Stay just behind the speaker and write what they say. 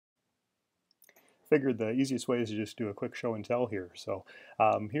figured the easiest way is to just do a quick show and tell here. So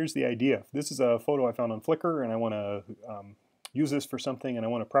here's the idea. This is a photo I found on Flickr, and I want to use this for something, and I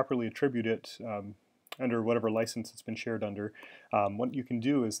want to properly attribute it under whatever license it's been shared under. What you can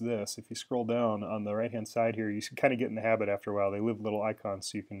do is this. If you scroll down on the right hand side here, you can kind of get in the habit after a while. They leave little icons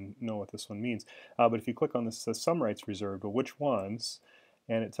so you can know what this one means. But if you click on this, it says some rights reserved, but which ones?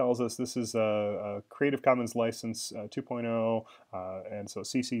 And it tells us this is a Creative Commons license 2.0, and so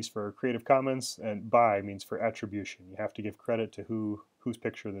CC is for Creative Commons, and BY means for attribution. You have to give credit to whose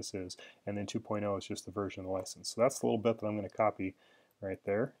picture this is, and then 2.0 is just the version of the license. So that's the little bit that I'm going to copy right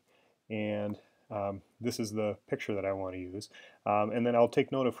there, and this is the picture that I want to use, and then I'll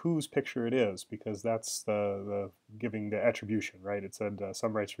take note of whose picture it is, because that's the giving the attribution, right? It said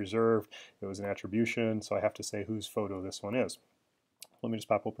some rights reserved, it was an attribution, so I have to say whose photo this one is. Let me just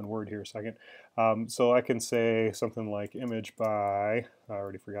pop open Word here a second. So I can say something like image by, I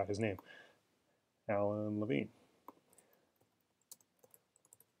already forgot his name, Alan Levine.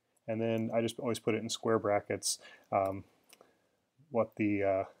 And then I just always put it in square brackets what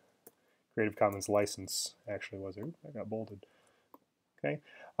the Creative Commons license actually was. Ooh, that got bolded. Okay,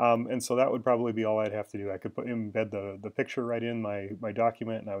 and so that would probably be all I'd have to do. I could embed the picture right in my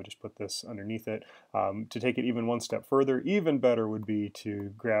document, and I would just put this underneath it. To take it even one step further, even better would be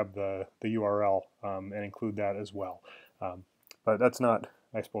to grab the URL and include that as well. But that's not,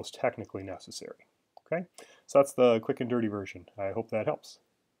 I suppose, technically necessary. Okay, so that's the quick and dirty version. I hope that helps.